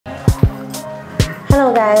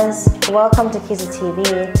Hello guys, welcome to Kizzy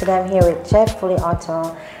TV. Today I'm here with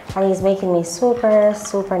FULLYAUTO and he's making me super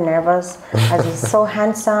nervous as he's so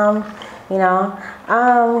handsome, you know.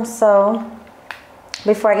 So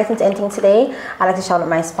before I get into anything today, I'd like to shout out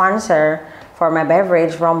my sponsor for my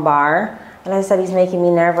beverage, Rum Bar. And like I said, he's making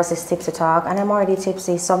me nervous. It's Tipsy Talk and I'm already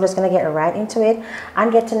tipsy, so I'm just gonna get right into it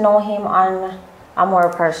and get to know him on a more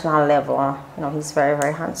personal level. You know, he's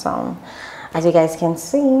very handsome, as you guys can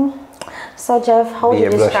see. So Jeff, how do you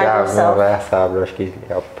describe yourself?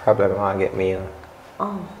 Your problem won't get me.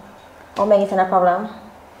 Oh, what make it a problem?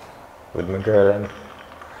 With my girl and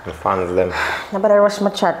my fans them. Nobody rush my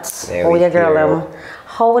chats with your girl.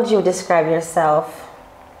 How would you describe yourself?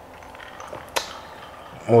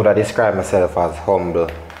 I would describe myself as humble,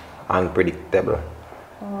 unpredictable.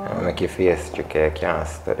 I make your face tricky, you can't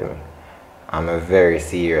study me. I'm a very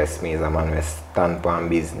serious man, I'm on a stand on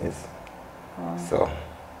business. So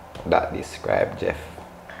that describe Jeff.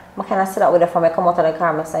 I kind of sit out with it from I come out of the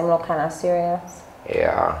car, so I'm not kind of serious.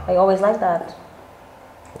 Yeah. I always like that.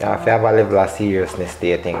 Yeah, if you have a level of seriousness,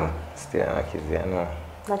 still like you know.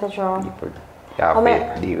 Like a draw. People, you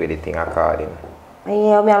have to deal with the thing according.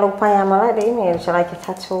 Yeah, I look fine. I like the image. I like your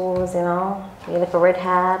tattoos, you know. You like a red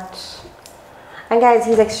hat. And guys,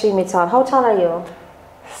 he's extremely tall. How tall are you?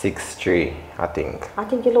 6'3", I think. I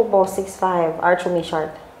think you look about 6'5", or to me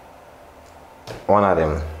short. One of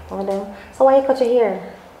them. One of them. So why you cut your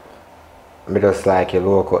hair? I just like your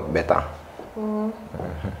low cut better.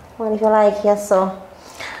 Well, if you like, yes. So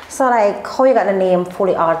like, how you got the name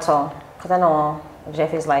FULLYAUTO? Because I know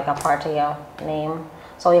Jeff is like a part of your name.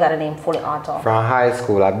 So you got the name FULLYAUTO. From high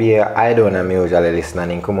school, I don't know, usually listen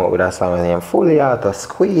and come up with a song named FULLYAUTO,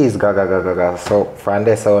 squeeze, gaga gaga gaga. So from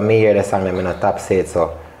there, so me hear the song, I'm in a top set,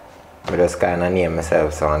 so I just kind of name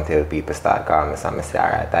myself so until people start calling me, so I say,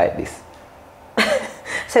 alright, like this.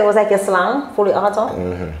 So it was like your slang,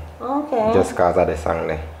 FULLYAUTO? Okay. Just because of the song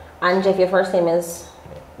there. And Jeff, your first name is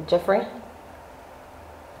Jeffery?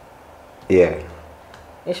 Yeah.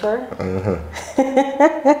 You sure?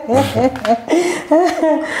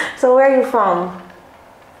 So where are you from?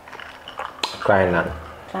 Clarendon.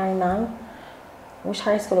 Clarendon? Which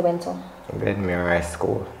high school you went to? Glenmere High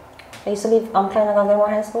School. I used to live Clarendon and Glenmore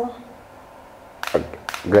High School?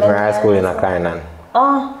 Glenmere High School in Clarendon.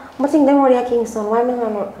 Oh, but I think Glenmore is Kingston. Why am I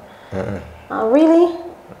not? Really?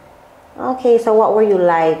 Okay, so what were you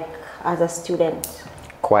like as a student?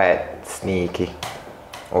 Quiet, sneaky.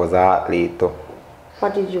 I was an athlete too.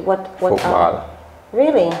 What did you, what? Football.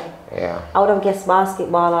 Really? Yeah. I would have guessed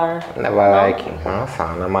basketball or... Never like it. It's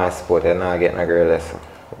not my sport, and not getting a girl lesson.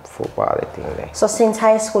 Football, the thing there. So since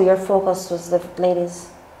high school, your focus was the ladies?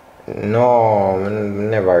 No, I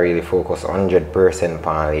never really focus 100%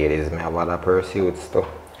 on ladies. I have other pursuits too.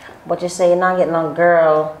 But you say you're not getting a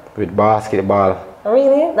girl? With basketball.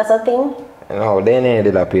 Really? That's a thing? No, they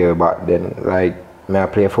needed a period back then. Like, I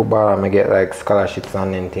play football and I get like scholarships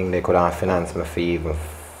and anything. They couldn't finance me for even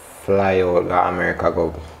fly out to America,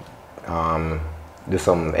 go do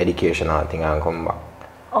some educational thing and come back.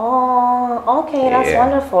 Oh, okay, that's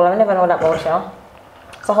wonderful. I never know that about you.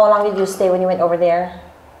 So how long did you stay when you went over there?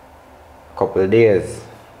 Couple of days.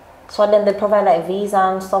 So then they provide like visa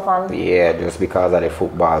and stuff on? Yeah, just because of the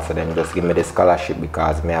football. So then just give me the scholarship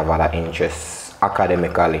because I have other interests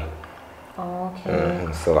academically. Okay.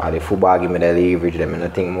 So at the football give me the leverage, them I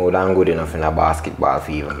think more than good enough in a basketball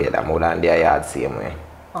for even get that more than their yard same way.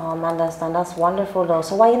 I understand. That's wonderful though.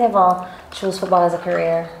 So why you never choose football as a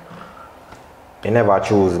career? They never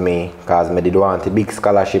choose me because I did want a big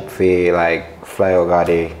scholarship for like fly over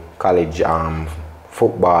the college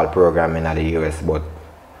football program in the US, but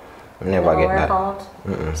I never get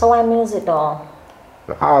that. So why music though?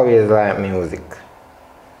 I always like music.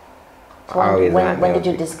 So when did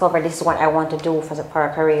you discover this is what I want to do for a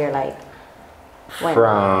career? Like when?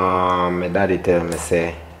 From my daddy tell me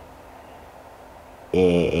say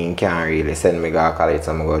he can't really send me to college,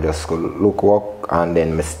 so I go just go look work and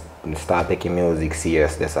then I start taking music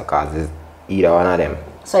seriously because it's either one of them.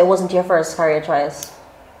 So it wasn't your first career choice?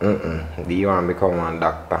 You want to become a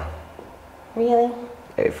doctor. Really?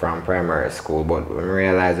 From primary school, but when I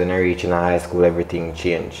realized when I reach in high school everything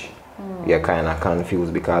changed. You're kind of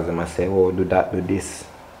confused because they must say, oh, do that, do this.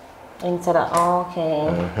 Instead of, oh,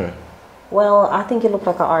 okay. Well, I think you look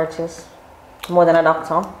like an artist more than a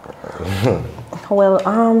doctor.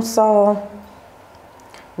 Well, so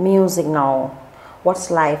music now. What's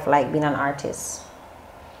life like being an artist?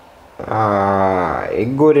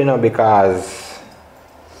 It's good enough because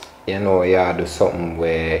you know you do something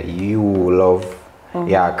where you love,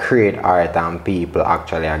 you create art and people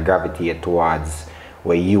actually gravitate towards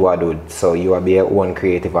where you are do. So you are be your own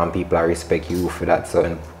creative and people are respect you for that. So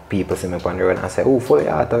when people see me on the road and say, oh,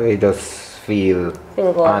 FULLYAUTO, it just feel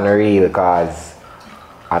unreal because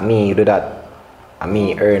me do that.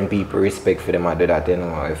 Me earn people respect for them I do that, you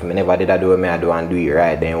know. If me never did that do what me I do and do it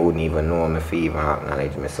right, then you wouldn't even know me if you even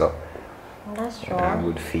acknowledge me. So that's true. a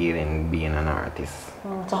good feeling being an artist.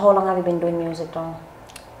 So how long have you been doing music though?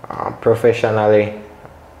 Professionally,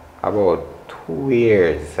 about 2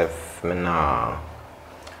 years. If me nah.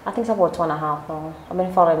 I think it's about 2.5 now. I've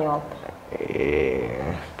been following you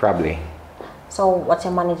up. Probably. So what's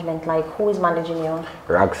your management like? Who is managing you?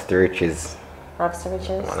 Rockstar Riches. Rockstar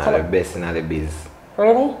Riches? One of the best in the biz.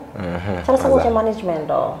 Really? Tell us about your management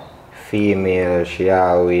though. Female, she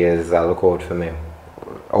always look out for me.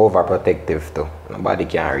 Overprotective too. Nobody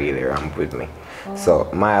can really ramp with me. So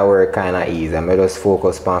my work kinda easy. I just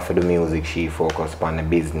focus on for the music, she focus on the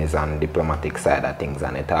business and diplomatic side of things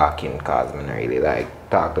and the talking cause I don't really like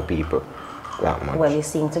talk to people that much. Well, you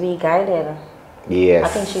seem to be guided. Yes. I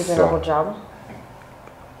think she's doing a good job.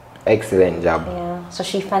 Excellent job. Yeah. So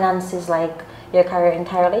she finances like your career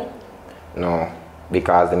entirely? No.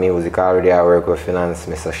 Because the music already I work with finance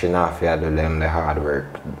me, so she not have to do them the hard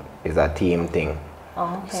work. It's a team thing.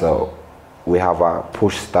 Oh, okay. So we have a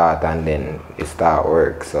push start and then it start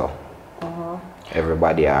work, so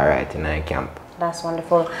everybody alright in our camp. That's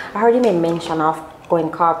wonderful. I heard you made mention of going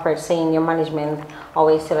corporate, saying your management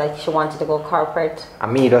always said like she wanted to go corporate.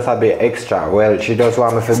 And me just a bit extra. Well, she just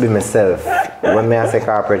want me to be myself. When me I say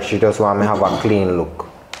corporate, she just want me have a clean look.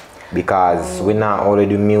 Because we not only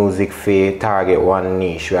do music for target one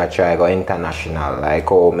niche, we are trying to go international. Like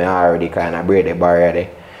oh, me already kind of break the barrier.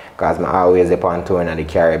 Because I always up on tour in the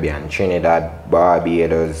Caribbean, Trinidad,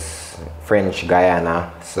 Barbados, French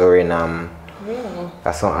Guyana, Suriname. Really?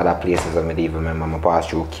 That's some other places I even remember. I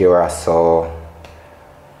passed through Curacao.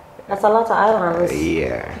 That's a lot of islands.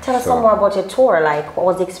 Yeah. Tell us some more about your tour. Like, what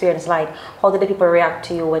was the experience like? How did the people react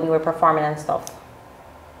to you when you were performing and stuff?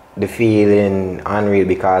 The feeling unreal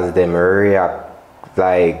because them react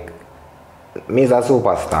like me is a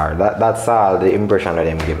superstar. That's all the impression that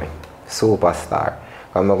them give me. Superstar.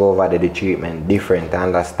 When I go over there, the treatment different,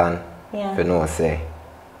 understand? Yeah. If you know, say,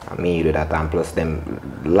 me do that, and plus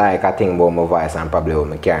them like I think about my voice and probably how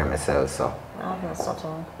I carry myself, so. Oh, that's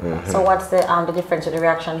subtle. So what's the difference with the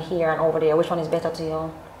reaction here and over there? Which one is better to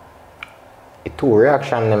you? The two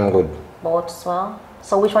reaction them good. Both as well?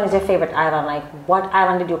 So which one is your favorite island? Like, what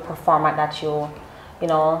island did you perform at that you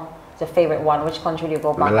know, the favorite one? Which country do you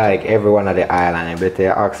go back I like every one of the island. I better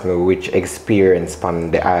ask me which experience from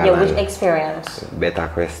the island. Yeah, which experience? Better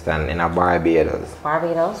question. In a Barbados.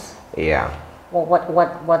 Barbados? Yeah. Well,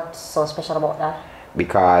 what's so special about that?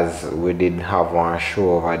 Because we did have one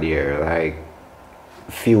show over there, like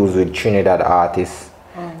fused with Trinidad artists.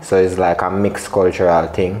 So it's like a mixed cultural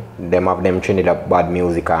thing. Them have them Trinidad bad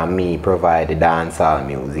music and me provide the dancehall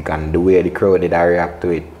music, and the way the crowd did react to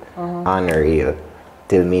it, unreal.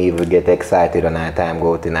 Till me even get excited when I time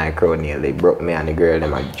go to night crowd nearly broke me and the girl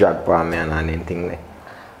them a drag on me and anything like.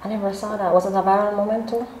 I never saw that. Was it a viral moment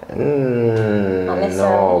too? No,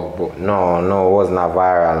 it wasn't a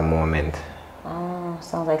viral moment. Oh,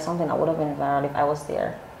 sounds like something that would have been viral if I was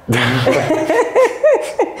there.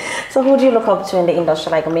 So who do you look up to in the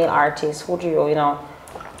industry, like a male artist? Who do you know?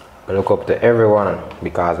 I look up to everyone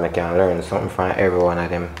because I can learn something from every one of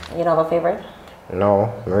them. You don't have a favorite?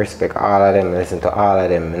 No, I respect all of them, listen to all of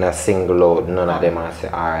them, and I single out none of them and say,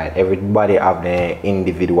 alright, everybody have their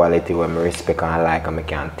individuality when I respect and like and I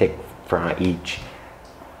can take from each.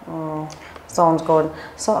 Sounds good.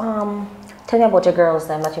 So tell me about your girls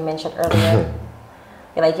then that you mentioned earlier.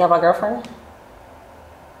 You have a girlfriend?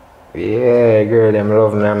 Yeah, girl, them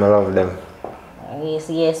love me, I love them.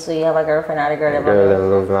 Yes, so you have a girlfriend or a girl them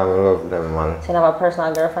love me, I love them, man. So you have a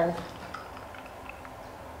personal girlfriend?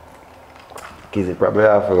 Kizzy probably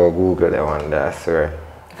have to go Google that one there, I swear.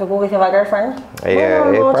 If you Google if you have a girlfriend? Yeah,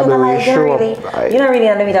 it probably will show up. You're not really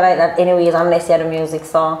on the media like that anyways unless you have the music,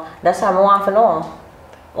 so that's why I want to know.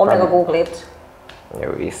 Or maybe Google it.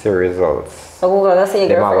 Yeah, we see results. So Google, let's say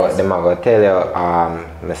your girlfriend. Them are going to tell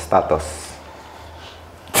you my status.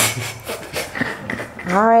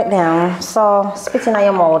 Alright then, so spitting out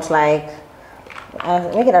your mouth like,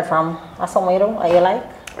 where you get that from? That's something you do, or you like?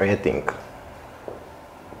 What do you think?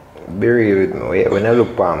 Be real with me, when I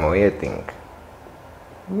look at me, what do you think?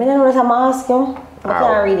 I don't know what I'm asking. I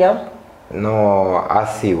can't read you. No,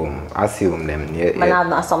 assume them. Yeah, I have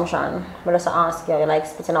no assumption. But just ask you, you like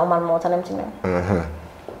spitting out my mouth and them thing?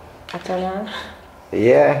 Actually,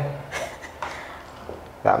 yeah.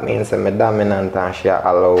 That means I'm dominant and she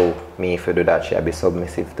allow me to do that. She be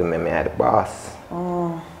submissive to me, me the boss.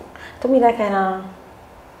 To me that kind of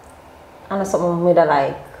And something with a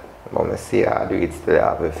like. But I see I do it still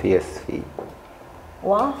have a face feet.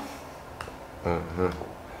 What?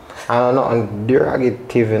 I don't know, and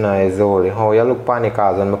derogative is only how you look panic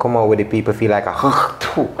cause when I come out with the people feel like a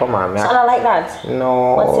come on, man. So I don't like that.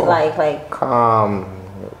 No. What's it like? Like calm.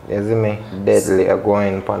 You see me? Deadly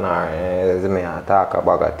going pan her. You see me? I talk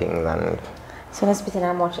about things and so let's spit in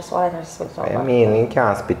our mouth just while I spit it out. I mean you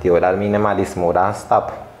can't spit you, that mean them at this mode and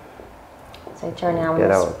stop. So you turn around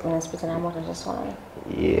when I spit in our mouth and just swallow it?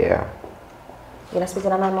 Yeah. You gonna spit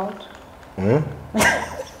in my mouth?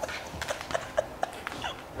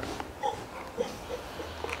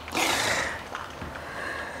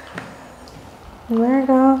 Where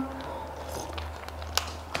go?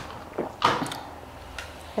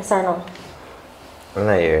 Yes or no? I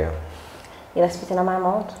know you. You like spitting on my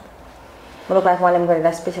mouth? I look like one of them girls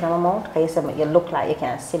that's spitting on my mouth. Because you said you look like you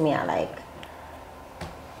can't see me. I like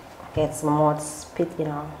get my mouth spit, you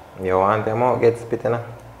know. You want them out get spitting?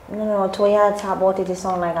 No, to you talk about it, it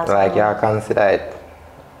sound like I like you consider it.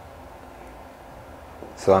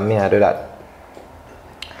 So I do that.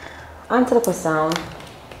 Answer the question.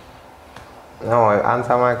 No,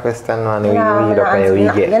 answer my question and we read up and we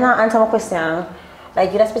get. You're not answering my question.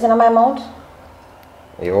 Like you just spitting on my mouth?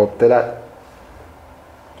 You up to that?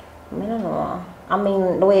 I don't know. I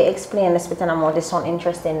mean, the way you explain the spitting on my mouth is sound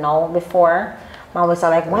interesting now. Before, I was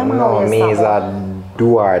like, why am I no, always me is a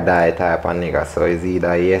do or die type of nigga, so it's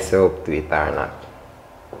either yes you up to it or not.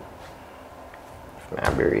 If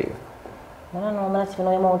I be real. I don't know, I'm not even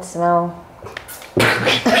know your mouth smell.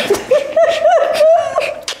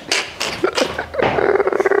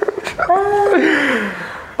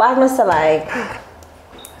 But I must say like,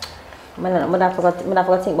 I forgot to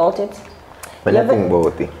think about it. When I think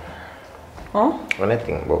about it. Huh? When I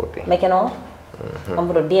think about it. Make you know? I'm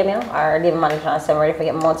going to DM you or DM manager and say I'm ready to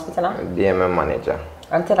get my mouth spit now? DM manager.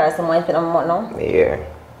 Until I say my spit on my mouth now? Yeah.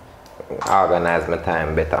 Organize my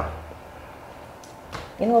time better.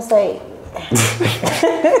 You know, say.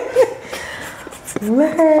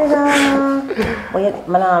 Murder. But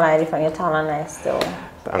I'm not lie different. You're tall and nice still.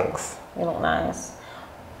 Thanks. You look nice.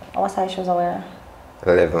 What size shoes are wearing?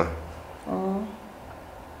 11.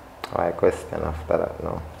 Why question after that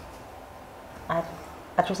now?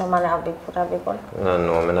 I choose a man that have big foot, have big one.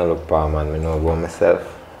 No, I don't look for a man, I know about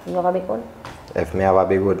myself. You have a big one? If me have a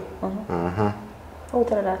big one? Who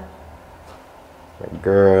tell you that?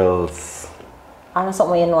 Girls. I know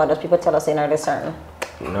something you know that people tell us in early certain.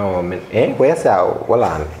 No, I mean, where you say, hold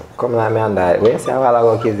on, come like me and that. Where you say a while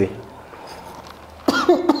ago, Kizzy?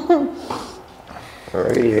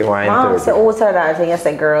 Really want Mom to say, oh, tell that thing. I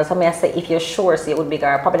say girls. I mean, I say if you're sure, say it would be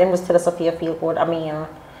girl. Probably them just tell us if you feel good. I mean,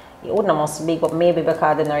 it wouldn't must big, but maybe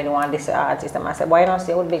because they don't really want this artist. And I said, why not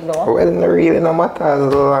say it would big though? well, it really no matter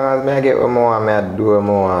as long as me I get what more and I do what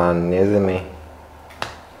more and you see me.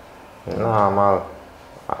 Normal.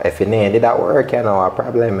 If you need that work, you know, a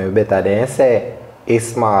problem is better than say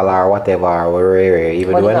it's small or whatever or rare,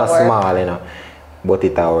 even though it's not small, you know, but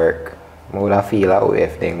it a work. I would have feel that way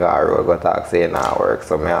if they go talk say it not work,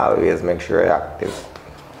 so I always make sure you're active.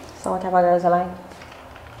 So what type of girls you like?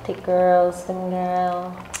 Thick girls, slim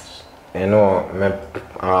girls? You know,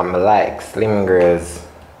 I like slim girls,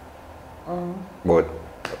 but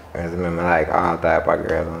I like all type of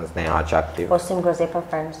girls and they are attractive. But slim girls, they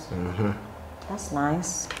preference? That's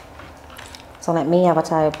nice. So like me, have a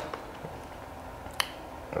type?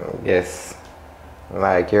 Yes,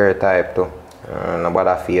 like your type too.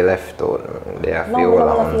 Nobody feel left out. They feel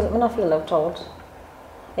I don't feel left out.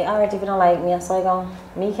 They alright if you don't like me, so I go,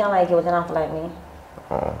 me can't like you, but you don't have to like me.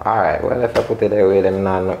 Oh, alright, well if I put it that way, then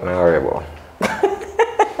not nothing to worry about.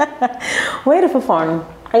 Wait for fun.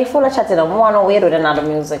 Are you full of chatting? I want to wait with another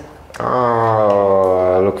music.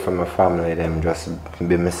 Oh, I look for my family, them just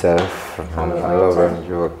be myself. I love and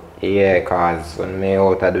joke. Yeah, cause when me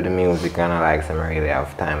out I do the music and I like some really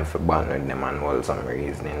have time for bond with them and all some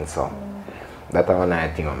reasoning, so that's one I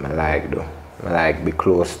think I like do. I like be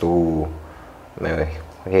close to who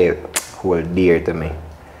hold dear to me.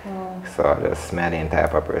 So just me the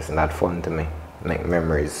type of person that fun to me. Make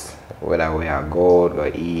memories. Whether we are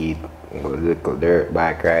go eat, go little dirt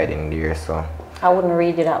bike riding there, so. I wouldn't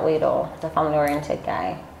read you that way though, the family oriented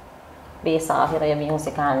guy. Based off your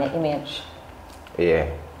music and your image. Yeah.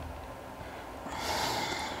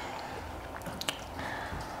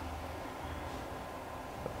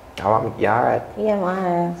 You alright? Yeah,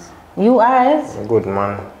 my eyes. You eyes? Good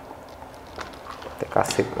man. Take a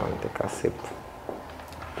sip, man. Take a sip.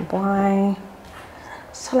 Boy.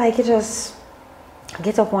 So like you just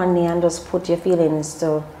get up one day and just put your feelings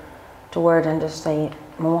to word and just say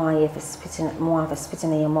more if it's spitting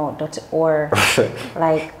in your mouth, or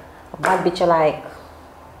like Bad bitch you like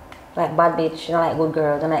bad bitch, you know, like good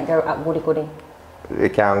girl, you know, like girl goody. You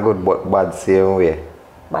can't good but bad same way.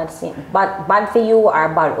 Bad for you or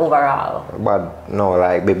bad overall? Bad, no,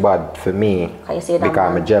 like be bad for me. Can you say that?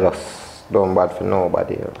 Because I'm jealous. Don't bad for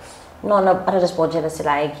nobody else. No, I don't just about jealousy.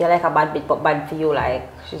 Like you're like a bad bitch, but bad for you. Like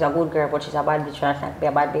she's a good girl, but she's a bad bitch. You can't be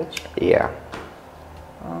a bad bitch. Yeah.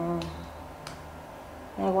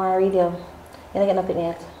 I want to read you. You don't get nothing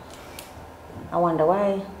yet. I wonder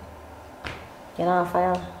why. You're not a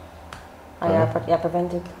file. Oh, you're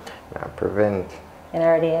prevented. Not prevent. You're not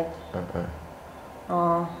ready yet.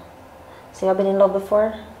 Oh. So you've been in love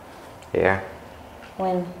before? Yeah.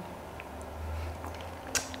 When?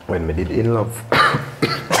 When we did in love.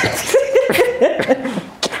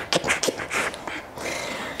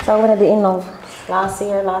 So when did you in love? Last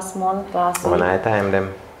year, last month, last week? When I timed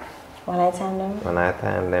them. When I timed them? When I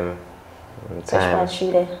timed them. So Time. she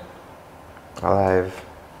there? Alive.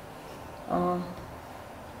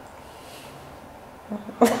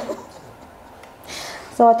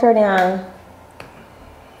 So what turned you on?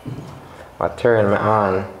 What turned me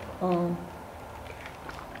on?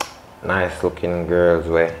 Nice looking girls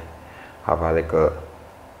where have a little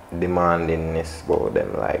demandingness about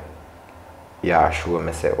them, like yeah, show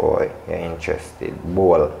me say, oh, you're interested.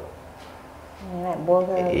 Bold. You like bold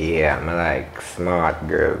girls? Yeah, I like smart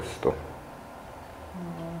girls too.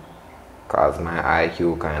 Cause my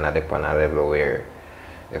IQ kinda depend on a level where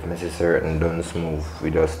if I see certain done smooth, we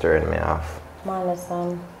just turn me off. I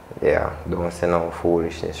understand. Yeah, don't say no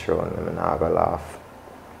foolishness showing me, I'm not gonna laugh.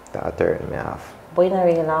 That turn me off. But you don't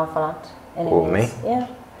really laugh a lot. Who, me? Yeah.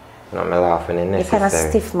 No, me laughing in You're necessary. kind of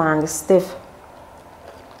stiff, man. You're stiff.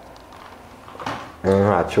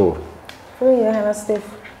 Not true. For real, you're kind of stiff.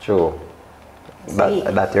 True.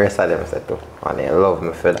 That the rest of them said too. And they love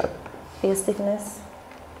me for that. For your stiffness.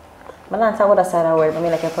 But not talk about that side of the word, but I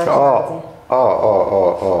mean like your personality. I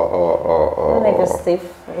don't know if you're stiff.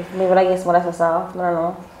 Maybe I guess more like yourself. I don't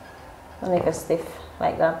know. I don't know if you're stiff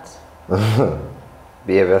like that.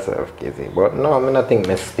 Behave yourself, Kizzy. But no, I don't think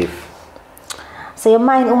I'm stiff. So you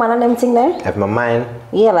mind woman and them thing there? If my mind?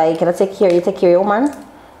 Yeah, like you take care of your woman?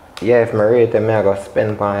 Yeah, if I rate them, I go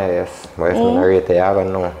spend my yes. But if I rate them, I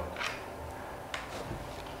don't know.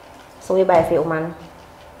 So we buy for your woman?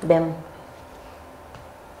 Them?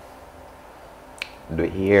 Do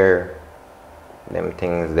hear them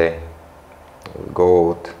things there.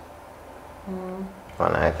 Go out.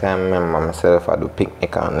 When I remember myself, I do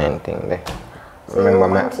picnic and anything there. So remember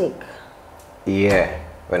romantic? Yeah,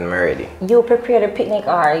 when I'm ready. You prepare the picnic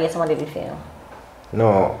or you get somebody to do for you?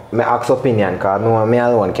 No, I ask opinion because me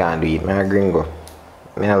alone can't do it. I'm a gringo.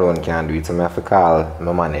 Me alone can't do it, so I have to call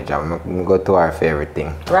my manager. I go to her for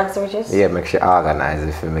everything. Rags to riches? Yeah, make she organize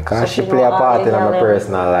it for me because So she she play a know part in all my the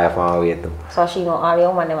personal life and way too. So she know all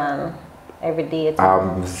your money, man. Every day.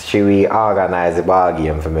 She will organize the ball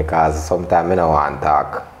game for me because sometimes I don't want to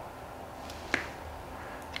talk.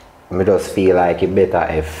 I just feel like it better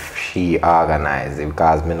if she organize it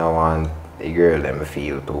because I don't want the girl them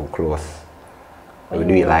feel too close. We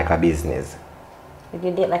do it like a business. You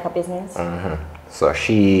do it like a business? So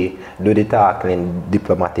she do the talking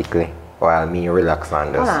diplomatically while me relax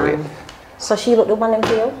and just wait. So she look the money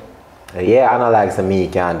for you? Yeah, I know like me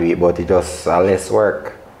can do it, but it just less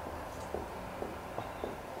work.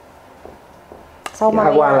 So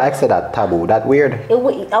I go and like say that taboo, that weird.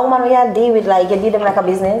 How man you deal with like you do them like a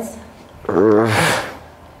business?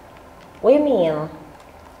 What do you mean?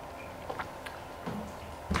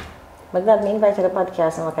 But that me invite to the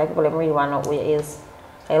podcast and like people really want to know who it is.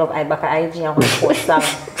 I love I back at IG and want to post that.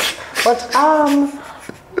 But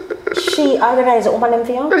she organized the woman them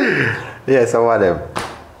for you? Yeah, some of them.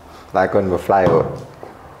 Like when we fly out.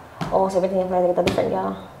 Oh, so everything you fly to get a different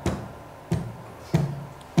girl?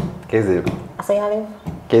 Kizzy. I say you live?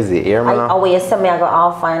 Kizzy, hear me now? Oh, you send me I go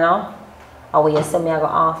off, you know? Oh, you send me I go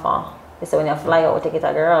off. You say when you fly out, take it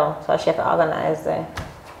a girl. So she have to organize it.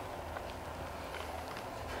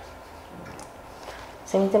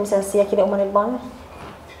 So you tell me, see you kid money bun?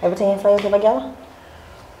 Everything you fly out with a girl?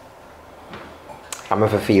 I'm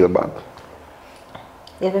gonna feel bad.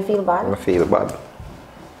 You ever feel bad? I'm gonna feel bad.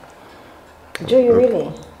 Do you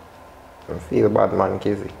really? I feel bad, man,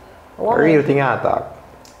 Kizzy. Why? A real thing I talk.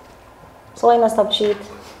 So why not stop cheat?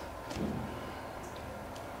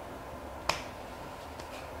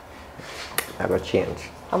 I got change.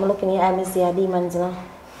 I'm looking here, I miss your demons, you know?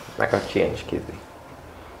 I got change, Kizzy.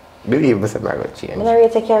 Believe me, I got change. I'm not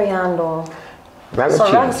ready to carry on though. I got So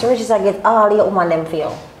change. Rags Riches, I get all your woman them for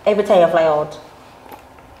you. Every time you fly out.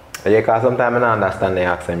 Yeah, because sometimes I don't understand the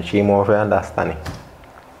accent. She more for understand it.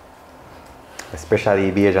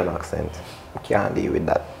 Especially the Asian accent. I can't deal with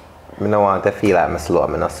that. I don't want to feel like I'm slow,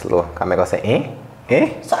 I'm not slow. Because I go say, eh?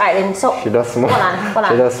 So alright then, so She does more. hold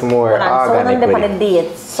on. She does more organic so when with on the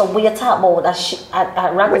date, so we talk about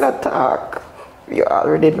that We not talk. You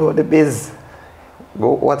already know the biz.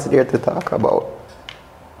 What's there to talk about?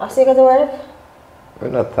 I say go to work? We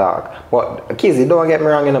not talk. But Kizzy, don't get me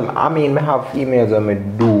wrong, you know, I mean, I have females that me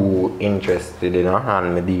do interested in,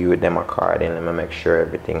 and me deal with them accordingly. I make sure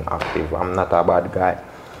everything active. I'm not a bad guy.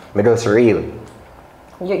 Me just real.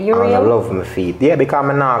 You and real? I love my feet. Yeah, because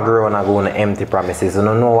I'm not grow and I go on empty promises. You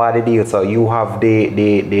don't know what to deal. So you have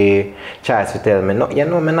the choice to tell me, no, you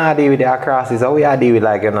know, me not deal with the crosses. How you deal with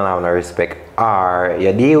like you don't have no respect. Or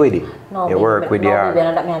you deal with it. No, you work with your art.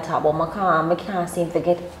 No, that me talk about. I can't seem to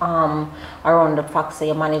get around the fact that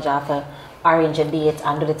your manager for arrange a date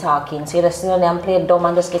and do the talking. So you just sit there and play dumb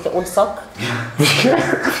and just get your wood suck.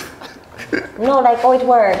 No, like how it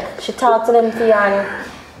work. She talk to them for you and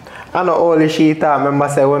I know only she talk. Remember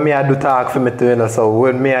say when me I do talk for me too, you know, so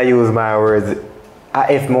when me I use my words,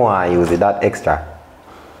 if more I use it, that extra.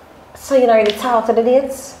 So you don't really talk to the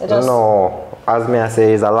dates? You just... No, as me I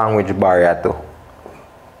say, it's a language barrier too.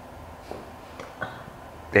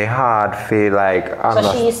 They hard feel like...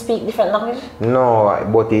 So she speak different language? No,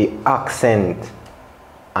 but the accent.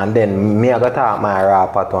 And then me I got talk my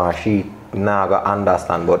rap and she now got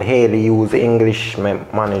understand. But Haley use English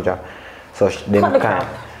manager. So them kind...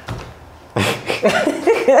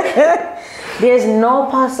 There's no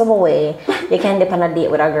possible way you can dip on a date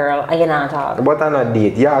with a girl and you not talk. But on a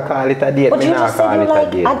date, yeah, call it a date. But you just said you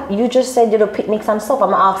like, you just said you do picnics and stuff.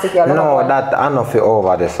 I'm asking if you're no, that I know for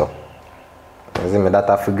over there so. You see me, that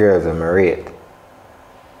are for girls and me rate.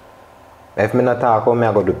 If me not talk, how me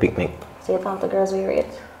I go do picnic? So you talk to girls with your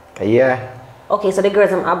rate? Yeah. Okay, so the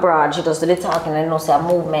girls abroad, she does do the talking and you know say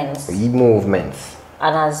movements. Movements.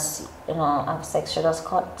 And as you know, have sex, she does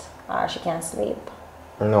cut. Or she can't sleep.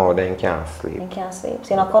 No, they can't sleep. They can't sleep.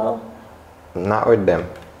 So you not cuddle? Not with them.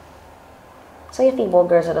 So you feel about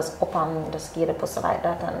girls that just up and just give the pussy like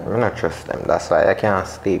that and... I don't trust them. That's why I can't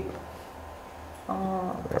sleep.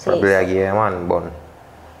 So probably I give one bun.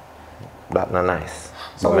 That's not nice.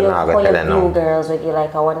 So you view girls with you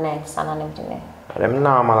like a one night stand and everything? Them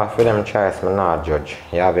normal for them choice, me not judge.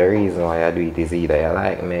 You have a reason why you do it is either you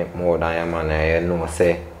like me more than your man and you know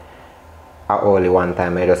say only one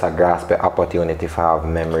time I just grasp the opportunity for have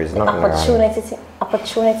memories.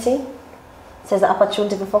 Opportunity? Says the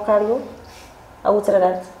opportunity to fuck all you? I would say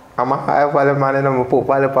that. I'm a high value man and I'm put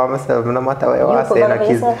value for myself no matter what you want to say.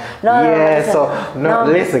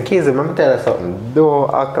 Listen, Kizzy, let me tell you something.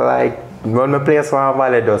 Don't act like when my place one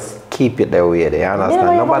value, just keep it the way they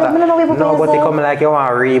understand. Nobody come like you want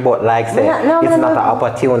to rebut like say it's not an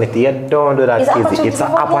opportunity. You don't do that, Kizzy. It's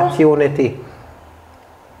an opportunity.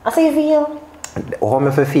 I say you feel? How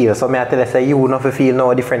me feel? So me I tell you say you not feel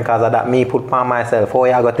no different because of that me put on myself. How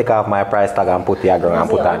you go take off my price tag and put your ground and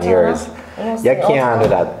put on yours? You can't do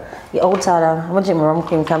that. You're outside. I'm going to rum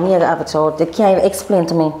cream come here have it out. You can't even explain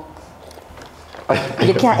to me.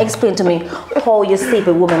 You can't explain to me how you sleep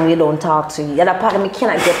with women when you don't talk to you. That part of me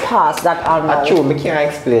cannot get past that all now. True, me can't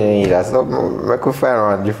explain either. So I could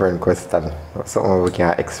find a different question. Something we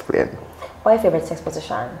can't explain. What's your favorite sex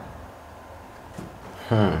position?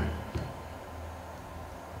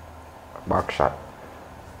 Back shot.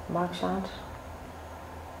 Back shot?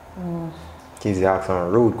 Kizzy ask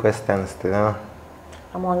some rude questions to them.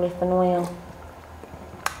 I'm only for knowing you.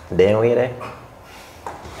 Then we there?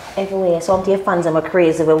 Everywhere. Some of your fans are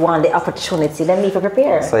crazy. We want the opportunity. Let me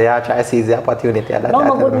prepare. So you try to seize the opportunity at that time?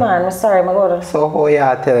 No, I'm a good man. I'm sorry, my God. So how you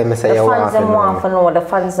telling me say you want to know? The fans want to know. The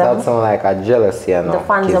fans that sounds like a jealousy, you know. The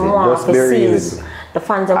fans want to seize. The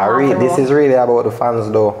fans want to know. This is really about the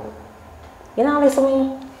fans though. You know, listen to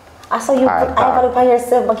me. I saw you put I by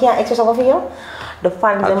yourself, but can't extra for you. The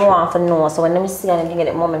fans them want to know. So when them see anything at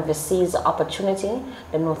the moment, they seize the opportunity,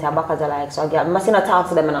 they know their back as they like. So I must not talk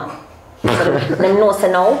to them now. So them know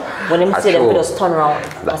say now, when them see them, they just turn around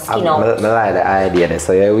and skin out. I like the idea there.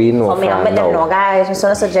 So yeah, we know. So I met them know, guys. So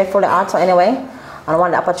that's a jeffery anyway. And I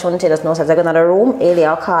want the opportunity, just know, so they go in the room, Ailey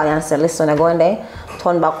will call you and say, listen, I go in there,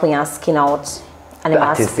 turn back when you skin out, and you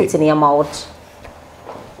spit in your mouth.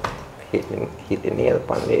 Hit the nail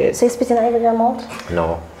upon the head. So you spit in your mouth?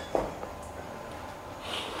 No.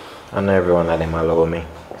 And every one of them allow me.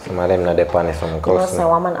 Some of them not depend some cussing. You know,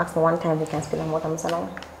 one man asked me one time if he can spit in my mouth, I'm saying no.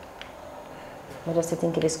 I just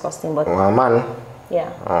think it's disgusting, but... One man?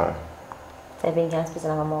 Yeah. Oh. So if he can spit in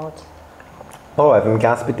my mouth. Oh, if he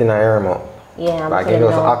can spit in your mouth? Yeah, I'm like you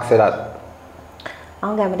just ask that. I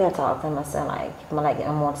don't get me there talk to him and say like, I like get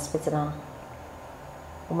my mouth spitting out.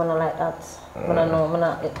 I don't like that. I don't know,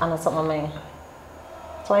 I know something on me.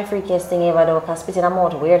 So my freakiest thing ever though, because spitting a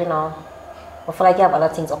mouth weird, you know. I feel like you have other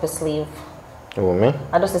things up your sleeve. Who, me?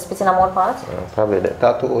 I just the spitting a mouth part? Probably the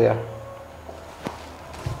tattoo, yeah.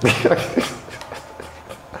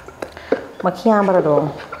 I can't bother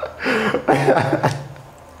though. I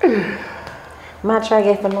might try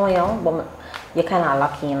to get to know you, but you're kind of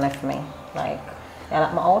lucky and left me. Like, you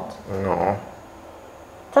like my out? No.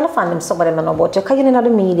 Tell a fan them somebody don't know about you, because you're in the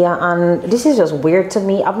media, and this is just weird to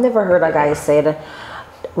me. I've never heard a guy said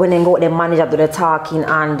when they go with their manager do the talking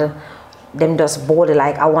and them just boldly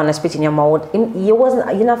like, I want to spit in your mouth.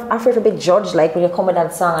 You're not afraid to be judged like when you come with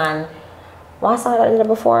that song and what song I did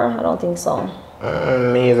before? I don't think so.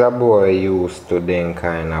 Me as a boy used to then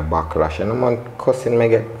kind of backlash and I'm on cussing me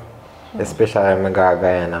get, especially when I got a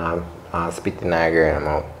guy and spitting a girl in my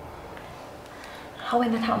mouth. How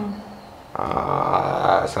when that happen?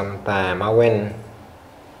 Sometime I went,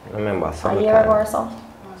 I remember sometime. A year ago or so?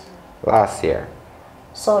 Last year.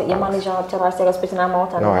 So your manager tell her to spit in her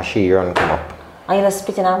mouth? And No, she run come up. and you just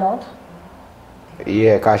spit in her mouth?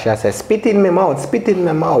 Yeah, because she said, spit in my mouth, spit in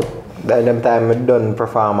my mouth. That them time I done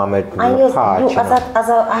perform and I part, you as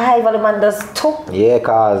a high value man does too? Yeah,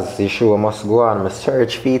 because the show must go on. I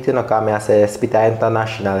search feet, you know, because I say spit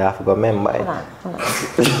international, I have to go member.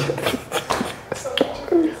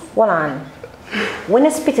 Hold on. When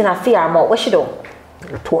you spit in her fear mouth, what she do?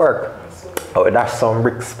 Twerk. Oh, that's some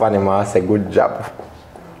bricks for him, I say good job.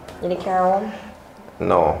 You didn't carry her home?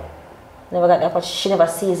 No. Never got the opportunity. She never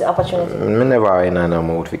sees the opportunity. I never in a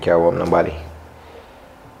mood to carry home nobody.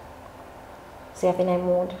 So you have in a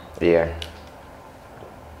mood? Yeah.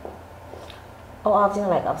 How often you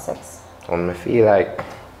like have sex? I feel like...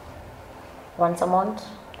 Once a month?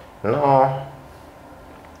 No.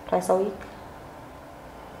 Twice a week?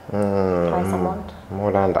 Twice a month?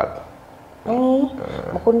 More than that.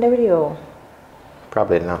 I couldn't do with you.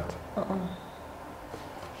 Probably not.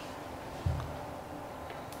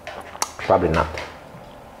 Probably not.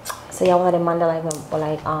 So you're one of the man that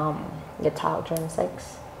you talk during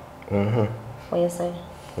sex? What you say?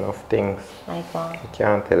 Enough things. Like I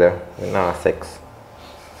can't tell you. We're not sex.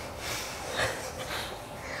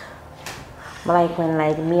 But like when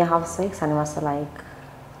like me have sex and it was like,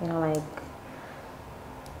 you know, like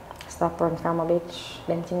stop run from a bitch,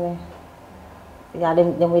 them thing there. Yeah,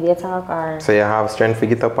 them with you talk or So you have strength to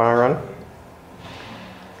get up and run?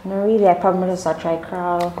 no really, I probably just try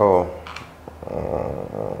crawl. Oh.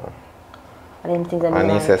 And them things that And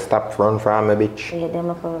me he like, said stop run from a bitch. yeah, them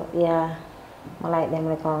like yeah. I like them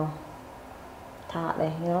like talk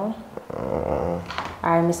there, you know?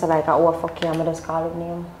 Or Mr. like oh fuck you, I'm just call his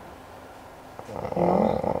name. You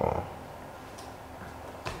know?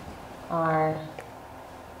 Or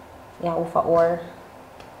yeah, or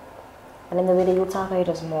and then the way that you talk, you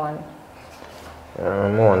just mourn.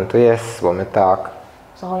 Mourn too, yes, but me talk.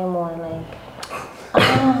 So how you mourn like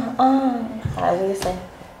what do you say?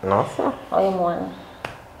 No, sir. How you mourn?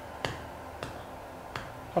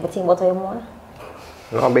 Everything about how you mourn?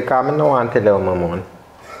 No, because I don't want to tell you my mourn.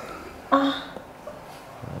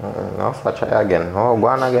 No, so try again. No, go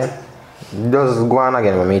on again. Just go on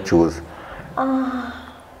again when me choose.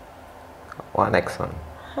 What next one?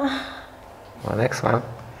 What next one?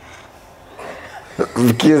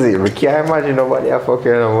 Kizzy, we can't imagine nobody a fucking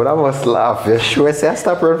but I must laugh. You sure say I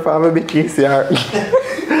stop running for me, Kizzy. I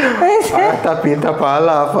tap in, tap and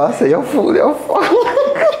laugh. I say, you're fool, you're fool.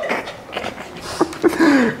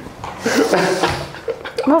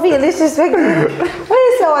 I feel disrespectful. What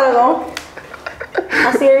you say a while ago?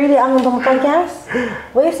 I see you really angry on my podcast?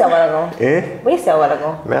 What you say a while ago? Eh? What you say a while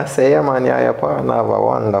ago? I say, yeah, man, your partner have a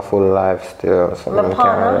wonderful life still. So My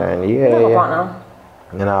partner? Yeah, You have a yeah. partner?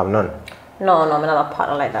 You don't have none? No, I'm not a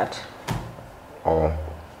partner like that. Oh.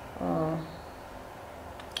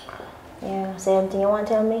 Yeah, say anything you want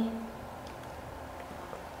to tell me?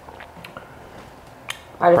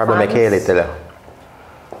 Or the Probably make fans? Haley tell you.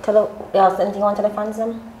 Yeah, anything you want to tell the fans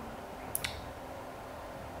them?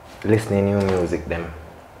 Listening new music them.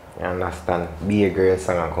 You understand? Be a girl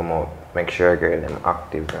song and come out. Make sure a girl them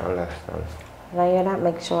active, you understand? Now you're not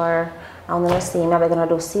make sure I'm gonna see maybe gonna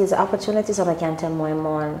do seize the opportunities so I can tell more and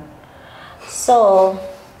more. So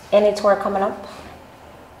any tour coming up?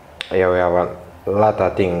 Yeah, we have a lot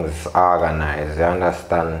of things organized, you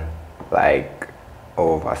understand? Like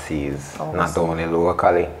overseas, not only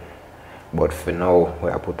locally. But for now, we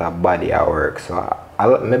have put a body at work. So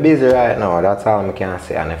I'm busy right now, that's all I can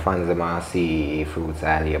say. And the fans them want to see Fruits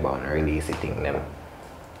I labor and release it in them.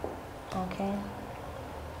 Okay.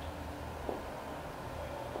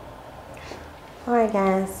 Alright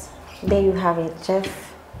guys, there you have it.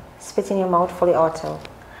 Jeff, spit in your mouth, fully auto.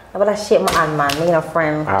 I better shake my hand, man. Me and a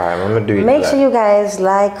friend. Alright, I'm gonna do it. Make sure you guys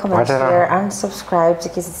like, comment, share, and subscribe to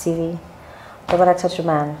Kizzy TV. I better touch you,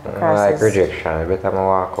 man. Like rejection, I better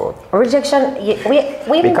walk out. Rejection?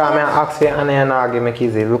 We because I ask for and you not give me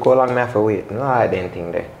Kizzy. Look how long I have to wait. No, I didn't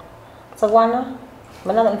think that. So go on now.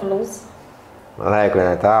 I'm not going to lose. I like when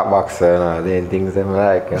I talk boxer, I didn't think them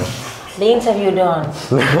like. The interview done.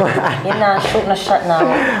 You're not shooting a shot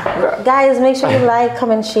now. Guys, make sure you like,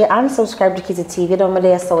 comment, share, and subscribe to Kizzy TV. Don't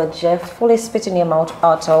there so with Jeff. Fully spit in your mouth,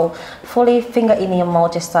 auto. Fully finger in your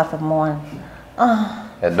mouth, just start from one.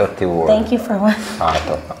 A dirty word. Thank you for watching.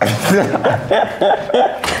 Auto.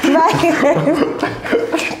 Bye.